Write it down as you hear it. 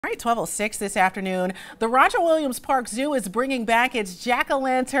All right, 12:06 this afternoon. The Roger Williams Park Zoo is bringing back its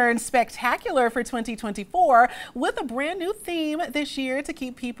Jack-O-Lantern Spectacular for 2024 with a brand new theme this year to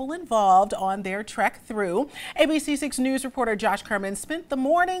keep people involved on their trek through. ABC6 News reporter Josh Kerman spent the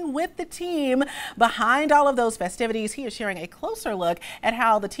morning with the team behind all of those festivities. He is sharing a closer look at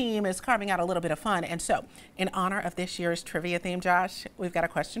how the team is carving out a little bit of fun. And so, in honor of this year's trivia theme, Josh, we've got a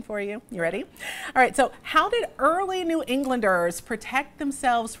question for you. You ready? All right, so how did early New Englanders protect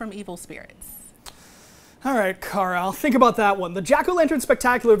themselves from evil spirits? All right, Cara, think about that one. The Jack-O-Lantern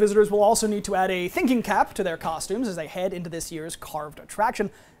Spectacular visitors will also need to add a thinking cap to their costumes as they head into this year's carved attraction.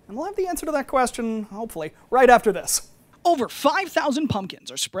 And we'll have the answer to that question, hopefully, right after this. Over 5,000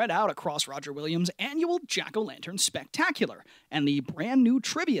 pumpkins are spread out across Roger Williams' annual Jack-O-Lantern Spectacular, and the brand new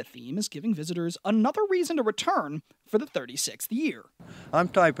trivia theme is giving visitors another reason to return for the 36th year. I'm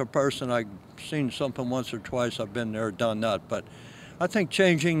the type of person, I've seen something once or twice, I've been there, done that, but I think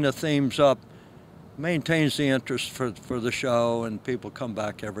changing the themes up maintains the interest for the show, and people come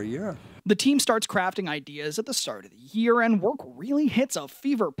back every year. The team starts crafting ideas at the start of the year, and work really hits a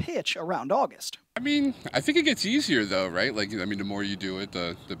fever pitch around August. I think it gets easier though, right? The more you do it,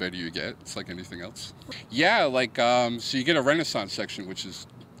 the better you get. It's like anything else. Yeah, so you get a Renaissance section, which is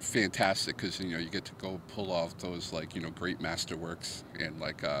fantastic because you get to go pull off those great masterworks, and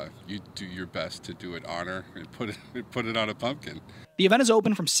you do your best to do it honor and put it on a pumpkin. The event is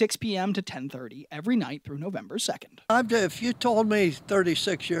open from 6 p.m. to 10:30 every night through November 2nd. If you told me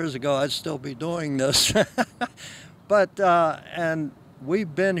 36 years ago, I'd still be doing this. And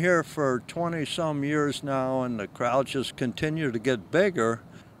we've been here for 20-some years now, and the crowds just continue to get bigger.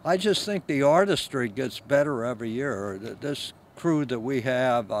 I just think the artistry gets better every year. This crew that we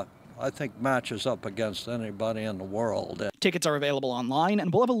have, I think, matches up against anybody in the world. Tickets are available online,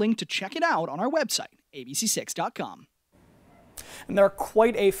 and we'll have a link to check it out on our website, abc6.com. And there are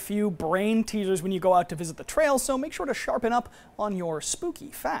quite a few brain teasers when you go out to visit the trail, so make sure to sharpen up on your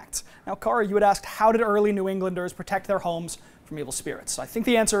spooky facts. Now, Cara, you had asked, how did early New Englanders protect their homes from evil spirits? I think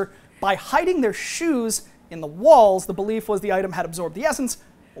the answer, by hiding their shoes in the walls. The belief was the item had absorbed the essence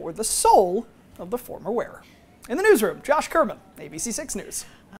or the soul of the former wearer. In the newsroom, Josh Kerman, ABC6 News.